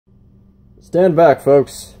Stand back,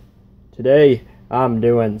 folks. Today, I'm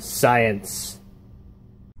doing science.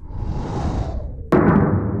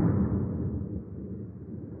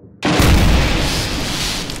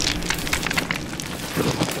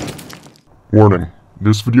 Warning.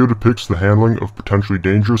 This video depicts the handling of potentially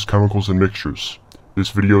dangerous chemicals and mixtures. This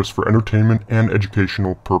video is for entertainment and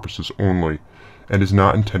educational purposes only, and is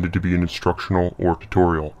not intended to be an instructional or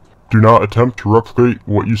tutorial. Do not attempt to replicate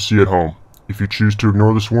what you see at home. If you choose to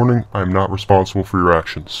ignore this warning, I am not responsible for your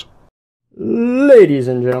actions. Ladies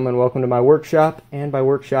and gentlemen, welcome to my workshop, and by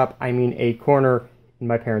workshop I mean a corner in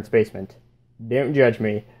my parents' basement. Don't judge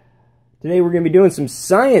me. Today we're going to be doing some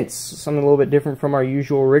science, something a little bit different from our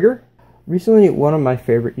usual rigor. Recently, one of my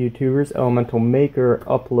favorite YouTubers, Elemental Maker,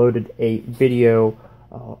 uploaded a video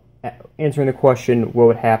answering the question, what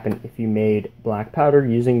would happen if you made black powder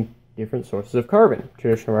using different sources of carbon.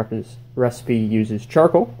 Traditional recipe uses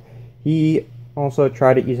charcoal. He also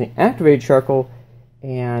tried it using activated charcoal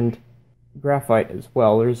and graphite as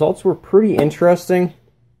well. The results were pretty interesting,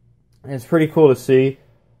 and it's pretty cool to see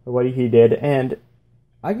what he did. And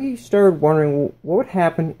I started wondering what would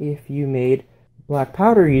happen if you made black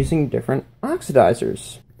powder using different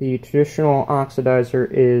oxidizers. The traditional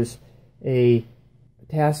oxidizer is a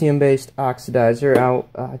potassium-based oxidizer. Now,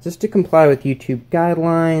 just to comply with YouTube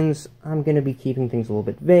guidelines, I'm going to be keeping things a little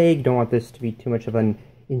bit vague. Don't want this to be too much of an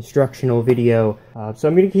instructional video. So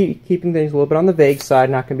I'm going to keep keeping things a little bit on the vague side,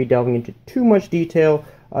 not going to be delving into too much detail,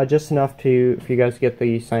 just enough for you guys to get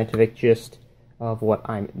the scientific gist of what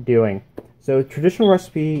I'm doing. So traditional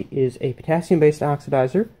recipe is a potassium-based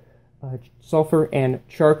oxidizer, sulfur and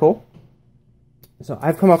charcoal. So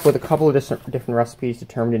I've come up with a couple of different recipes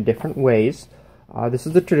determined in different ways. This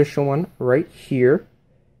is the traditional one right here.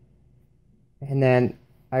 And then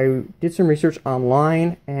I did some research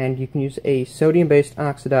online, and you can use a sodium-based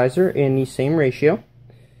oxidizer in the same ratio.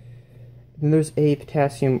 Then there's a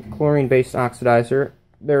potassium chlorine-based oxidizer.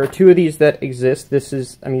 There are two of these that exist.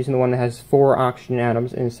 I'm using the one that has 4 oxygen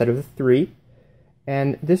atoms instead of the 3.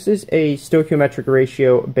 And this is a stoichiometric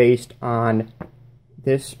ratio based on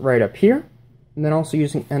this right up here. And then also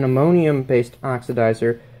using an ammonium-based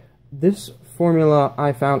oxidizer. This formula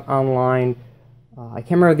I found online. I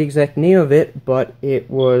can't remember the exact name of it, but it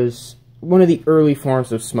was one of the early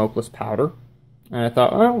forms of smokeless powder. And I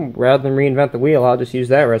thought, well, rather than reinvent the wheel, I'll just use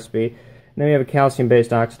that recipe. And then we have a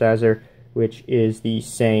calcium-based oxidizer, which is the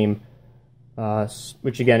same,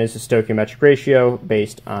 which again is a stoichiometric ratio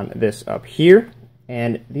based on this up here.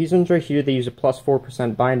 And these ones right here, they use a plus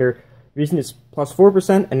 4% binder. The reason it's plus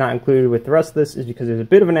 4% and not included with the rest of this is because there's a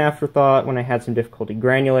bit of an afterthought when I had some difficulty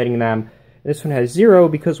granulating them. This one has 0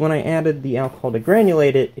 because when I added the alcohol to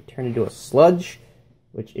granulate it, it turned into a sludge,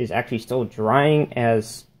 which is actually still drying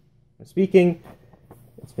as I'm speaking.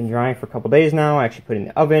 It's been drying for a couple days now. I actually put it in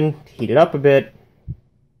the oven to heat it up a bit.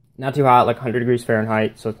 Not too hot, like 100 degrees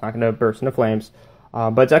Fahrenheit, so it's not going to burst into flames.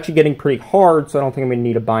 But it's actually getting pretty hard, so I don't think I'm going to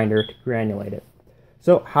need a binder to granulate it.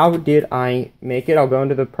 So how did I make it? I'll go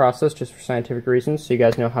into the process just for scientific reasons, so you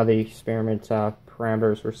guys know how the experiment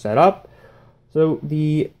parameters were set up. So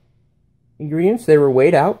the ingredients, they were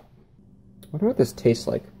weighed out. I wonder what this tastes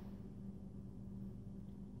like.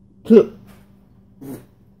 It's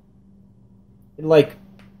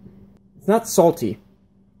not salty.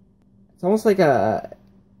 It's almost like a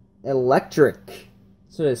electric,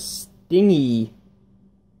 sort of stingy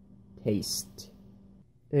taste.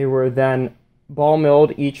 They were then ball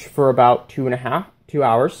milled each for about 2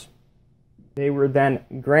 hours. They were then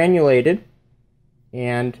granulated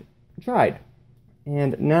and dried.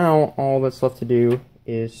 And now all that's left to do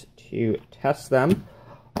is to test them.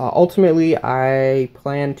 Ultimately, I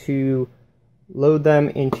plan to load them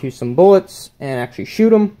into some bullets and actually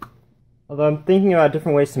shoot them. Although I'm thinking about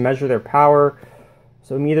different ways to measure their power.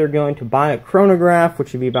 So I'm either going to buy a chronograph,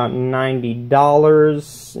 which would be about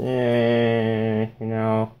 $90,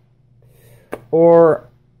 or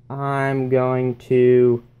I'm going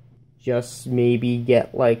to just maybe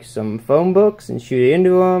get like some phone books and shoot it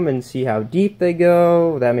into them and see how deep they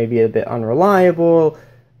go. That may be a bit unreliable.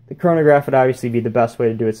 The chronograph would obviously be the best way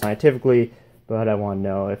to do it scientifically, but I want to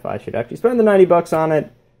know if I should actually spend the $90 on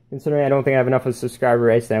it, considering I don't think I have enough of a subscriber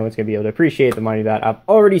base that anyone's going to be able to appreciate the money that I've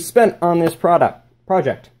already spent on this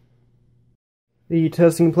project. The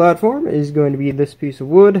testing platform is going to be this piece of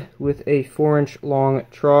wood with a 4-inch long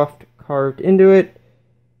trough carved into it.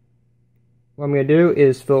 What I'm going to do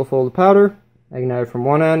is fill full of powder, ignite it from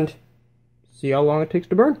one end, see how long it takes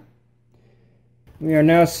to burn. We are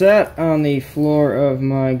now sat on the floor of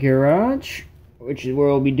my garage, which is where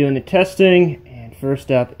we'll be doing the testing. And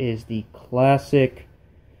first up is the classic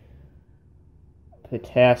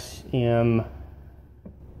potassium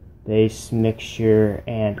base mixture,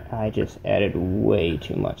 and I just added way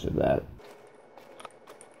too much of that.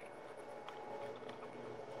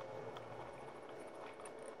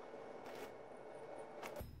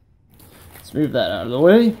 Let's move that out of the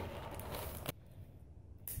way.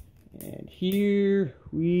 And here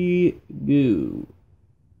we go.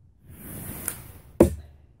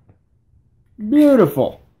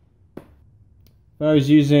 Beautiful. If I was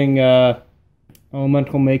using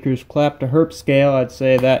Elemental Maker's Clap to Herp scale, I'd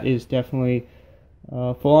say that is definitely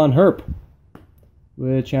full-on herp.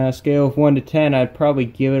 Which on a scale of 1 to 10, I'd probably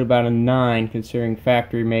give it about a 9, considering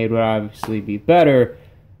factory made would obviously be better,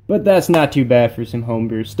 but that's not too bad for some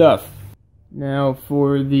homebrew stuff. Now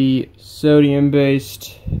for the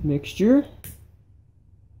sodium-based mixture.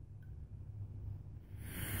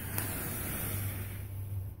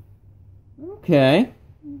 Okay,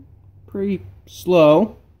 pretty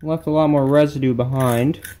slow. Left a lot more residue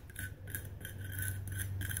behind.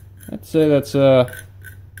 I'd say that's a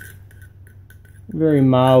very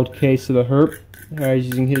mild case of the herp. I was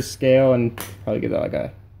using his scale and probably give that like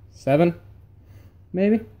a 7,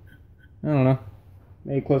 maybe? I don't know.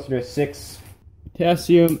 Maybe closer to a 6.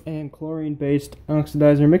 Potassium and chlorine-based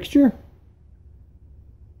oxidizer mixture.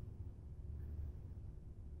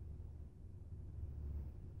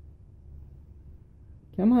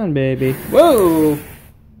 Come on, baby. Whoa!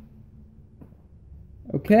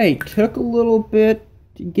 Okay, took a little bit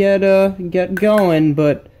to get going,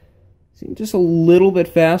 but seemed just a little bit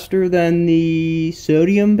faster than the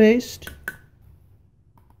sodium-based.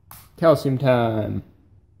 Calcium time.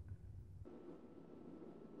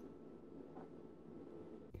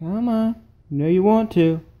 Come on. You know you want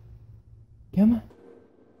to. Come on.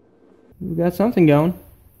 We got something going.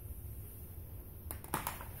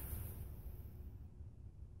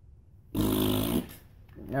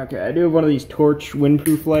 Okay, I do have one of these torch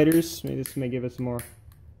windproof lighters. Maybe this may give us a more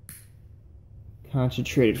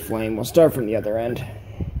concentrated flame. We'll start from the other end.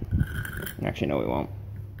 Actually, no, we won't.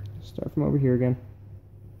 Start from over here again.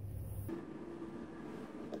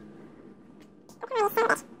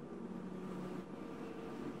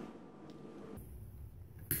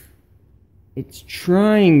 It's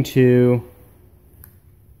trying to.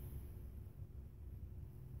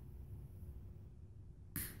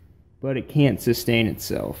 But it can't sustain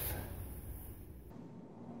itself.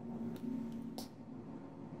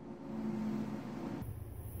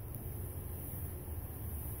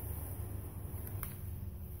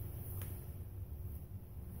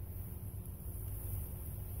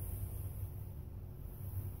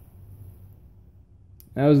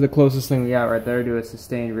 That was the closest thing we got right there to a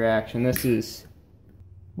sustained reaction. This is...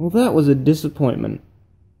 well, that was a disappointment.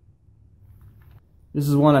 This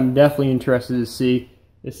is one I'm definitely interested to see.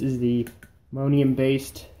 This is the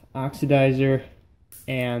ammonium-based oxidizer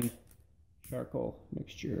and charcoal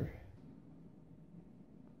mixture.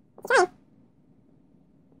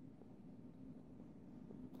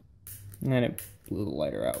 And it blew the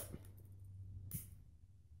lighter out.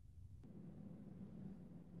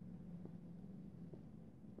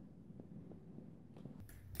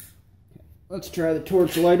 Let's try the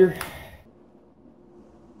torch lighter.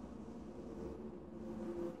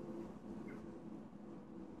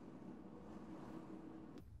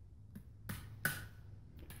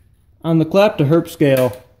 On the clap to herp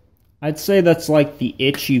scale, I'd say that's like the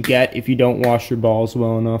itch you get if you don't wash your balls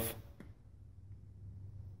well enough.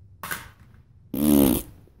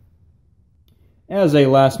 As a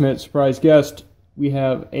last-minute surprise guest, we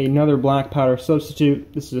have another black powder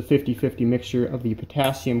substitute. This is a 50-50 mixture of the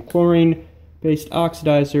potassium chlorine-based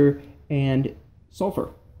oxidizer and sulfur.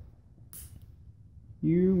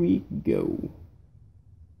 Here we go.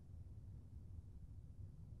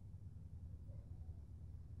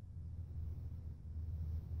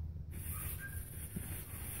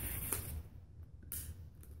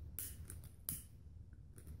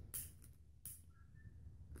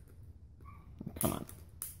 Come on.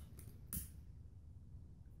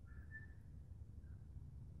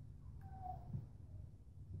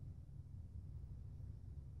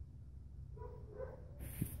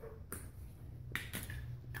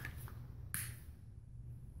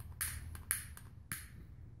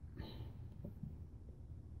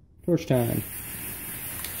 Torch time.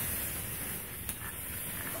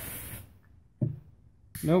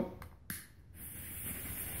 Nope.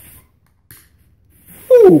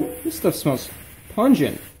 Ooh, this stuff smells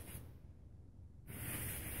pungent.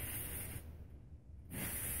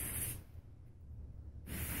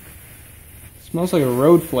 Smells like a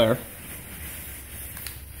road flare.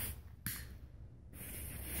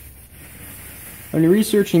 When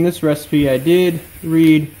researching this recipe, I did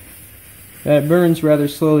read that it burns rather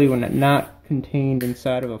slowly when not contained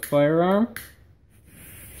inside of a firearm.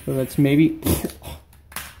 So that's maybe...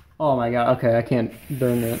 Oh my god, okay, I can't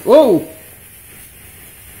burn that. Whoa!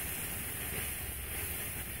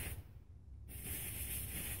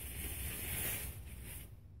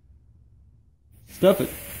 Stuff it.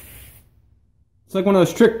 It's like one of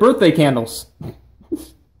those trick birthday candles.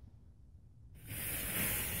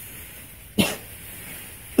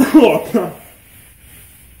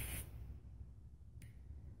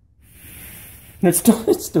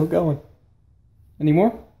 It's still going. Any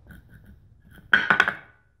more?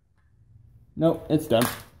 Nope, it's done.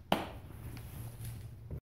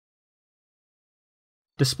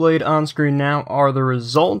 Displayed on screen now are the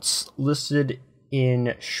results listed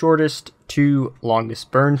in shortest to longest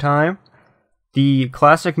burn time. The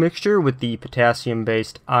classic mixture with the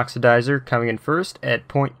potassium-based oxidizer coming in first at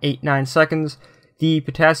 0.89 seconds. The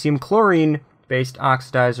potassium chlorine-based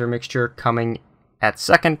oxidizer mixture coming at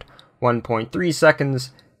second, 1.3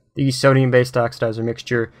 seconds. The sodium-based oxidizer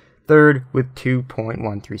mixture third with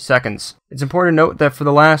 2.13 seconds. It's important to note that for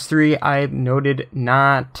the last three, I noted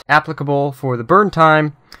not applicable for the burn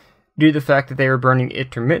time due to the fact that they were burning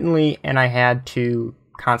intermittently and I had to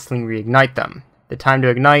constantly reignite them. The time to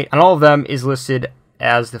ignite on all of them is listed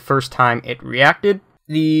as the first time it reacted.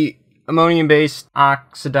 The ammonium-based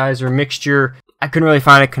oxidizer mixture, I couldn't really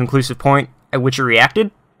find a conclusive point at which it reacted.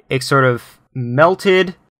 It sort of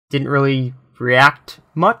melted, didn't really react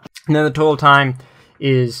much. And then the total time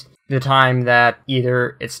is the time that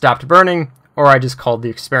either it stopped burning or I just called the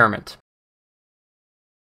experiment.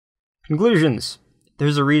 Conclusions.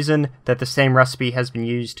 There's a reason that the same recipe has been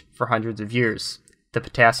used for hundreds of years. The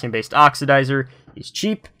potassium-based oxidizer is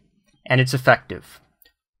cheap and it's effective.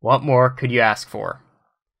 What more could you ask for?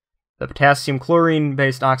 The potassium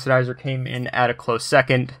chlorine-based oxidizer came in at a close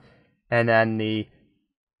second, and then the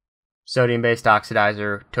sodium-based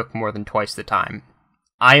oxidizer took more than twice the time.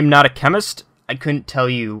 I am not a chemist. I couldn't tell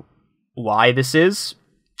you why this is.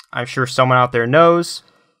 I'm sure someone out there knows.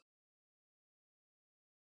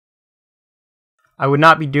 I would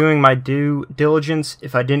not be doing my due diligence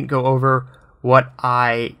if I didn't go over what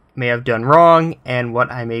I may have done wrong and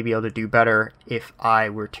what I may be able to do better if I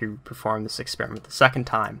were to perform this experiment the second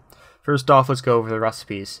time. First off, let's go over the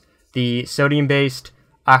recipes. The sodium-based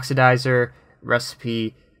oxidizer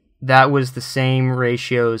recipe, that was the same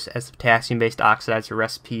ratios as the potassium-based oxidizer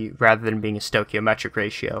recipe rather than being a stoichiometric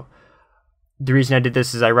ratio. The reason I did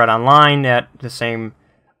this is I read online that the same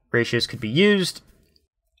ratios could be used,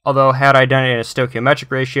 although had I done it in a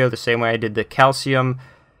stoichiometric ratio the same way I did the calcium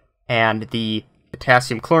and the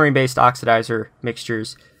potassium chlorine-based oxidizer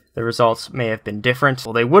mixtures, the results may have been different.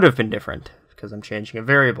 Well, they would have been different because I'm changing a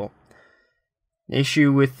variable. The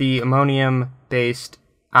issue with the ammonium-based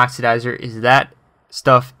oxidizer is that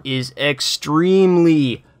stuff is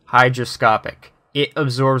extremely hygroscopic. It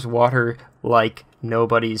absorbs water like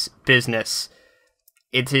nobody's business.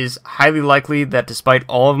 It is highly likely that despite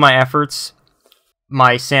all of my efforts,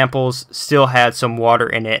 my samples still had some water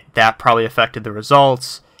in it. That probably affected the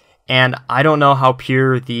results. And I don't know how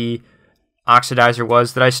pure the oxidizer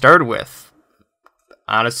was that I started with.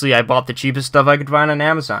 Honestly, I bought the cheapest stuff I could find on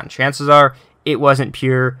Amazon. Chances are it wasn't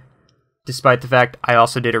pure, despite the fact I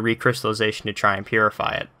also did a recrystallization to try and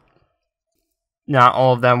purify it. Not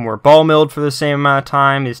all of them were ball milled for the same amount of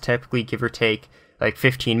time. It's typically, give or take, like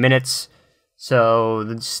 15 minutes. So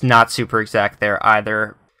it's not super exact there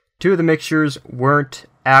either. Two of the mixtures weren't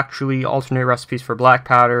actually alternate recipes for black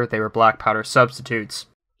powder. They were black powder substitutes.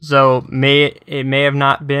 So it may have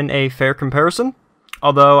not been a fair comparison,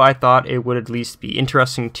 although I thought it would at least be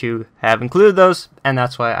interesting to have included those, and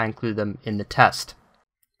that's why I included them in the test.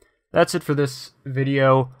 That's it for this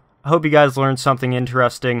video. I hope you guys learned something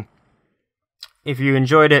interesting. If you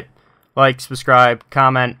enjoyed it, like, subscribe,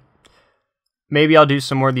 comment. Maybe I'll do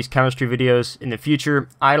some more of these chemistry videos in the future.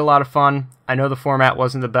 I had a lot of fun. I know the format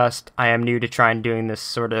wasn't the best. I am new to trying doing this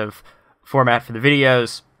sort of format for the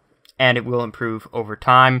videos, and it will improve over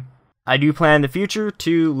time. I do plan in the future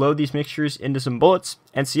to load these mixtures into some bullets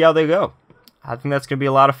and see how they go. I think that's going to be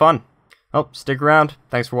a lot of fun. Oh, stick around.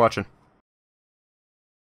 Thanks for watching.